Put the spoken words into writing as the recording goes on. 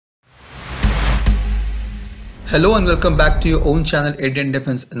Hello and welcome back to your own channel Indian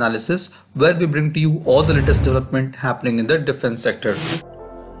Defense Analysis, where we bring to you all the latest development happening in the defense sector.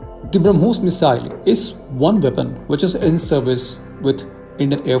 The BrahMos missile is one weapon which is in service with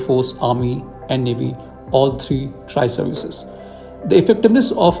Indian Air Force, Army and Navy, all three tri-services. The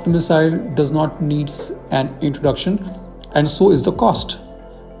effectiveness of the missile does not need an introduction, and so is the cost.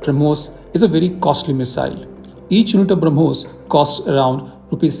 BrahMos is a very costly missile. Each unit of BrahMos costs around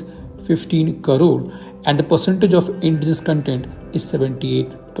rupees 15 crore and the percentage of indigenous content is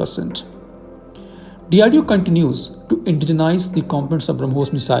 78%. DRDO continues to indigenize the components of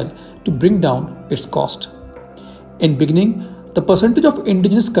BrahMos missile to bring down its cost. In beginning, the percentage of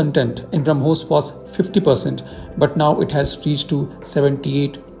indigenous content in BrahMos was 50%, but now it has reached to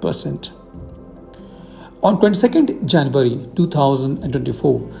 78%. On 22nd January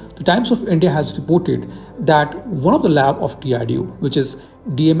 2024, the Times of India has reported that one of the lab of DRDO, which is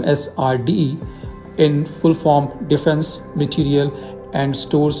DMSRDE, in full form Defense Material and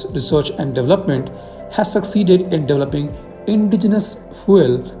Stores Research and Development, has succeeded in developing indigenous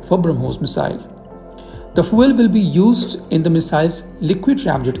fuel for BrahMos missile. The fuel will be used in the missile's liquid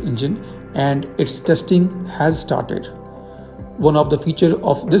ramjet engine and its testing has started. One of the features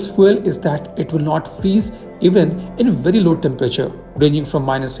of this fuel is that it will not freeze even in very low temperature, ranging from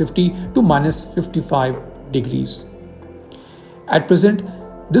 -50 to -55 degrees. At present,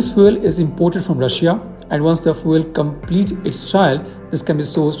 this fuel is imported from Russia, and once the fuel completes its trial, this can be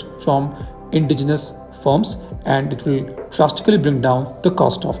sourced from indigenous firms and it will drastically bring down the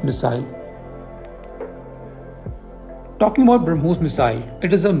cost of missile. Talking about BrahMos missile,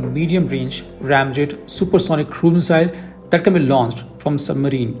 it is a medium-range ramjet supersonic cruise missile that can be launched from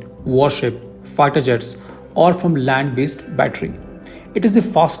submarine, warship, fighter jets, or from land-based battery. It is the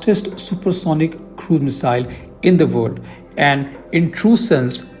fastest supersonic cruise missile in the world and in true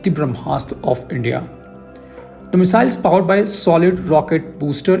sense the Brahmastra of India. The missile is powered by a solid rocket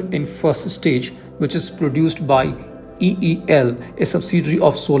booster in first stage, which is produced by EEL, a subsidiary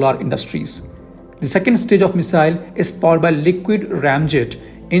of Solar Industries. The second stage of missile is powered by liquid ramjet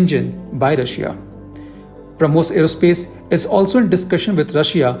engine by Russia. BrahMos Aerospace is also in discussion with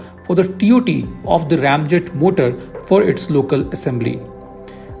Russia for the TOT of the ramjet motor for its local assembly.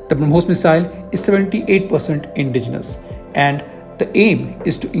 The BrahMos missile is 78% indigenous, and the aim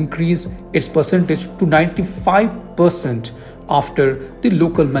is to increase its percentage to 95% after the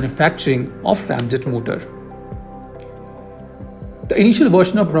local manufacturing of ramjet motor. The initial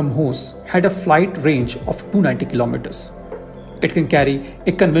version of BrahMos had a flight range of 290 kilometers. It can carry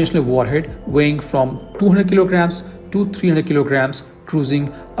a conventional warhead weighing from 200 kilograms to 300 kilograms,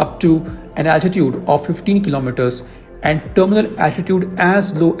 cruising up to an altitude of 15 kilometers and terminal altitude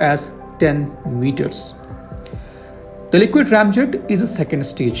as low as 10 meters. The liquid ramjet is the second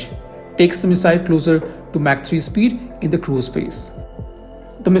stage, takes the missile closer to Mach 3 speed in the cruise phase.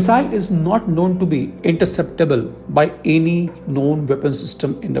 The missile is not known to be interceptable by any known weapon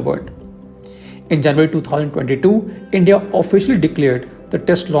system in the world. In January 2022, India officially declared the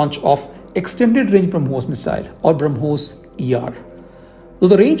test launch of Extended Range BrahMos missile, or BrahMos ER. Though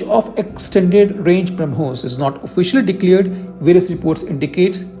the range of Extended Range BrahMos is not officially declared, various reports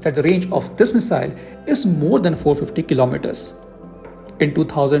indicate that the range of this missile is more than 450 kilometers. In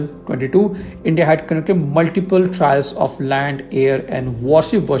 2022, India had conducted multiple trials of land, air and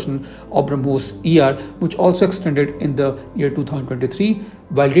warship version of BrahMos ER, which also extended in the year 2023,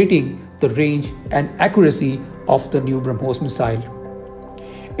 validating the range and accuracy of the new BrahMos missile.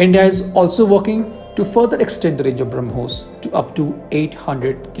 India is also working to further extend the range of BrahMos to up to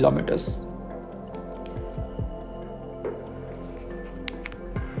 800 kilometers.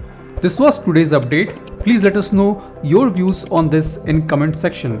 This was today's update. Please let us know your views on this in comment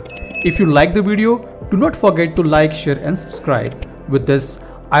section. If you like the video, do not forget to like, share and subscribe. With this,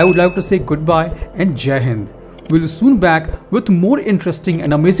 I would like to say goodbye and Jai Hind. We'll soon back with more interesting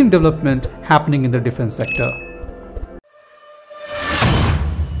and amazing development happening in the defense sector.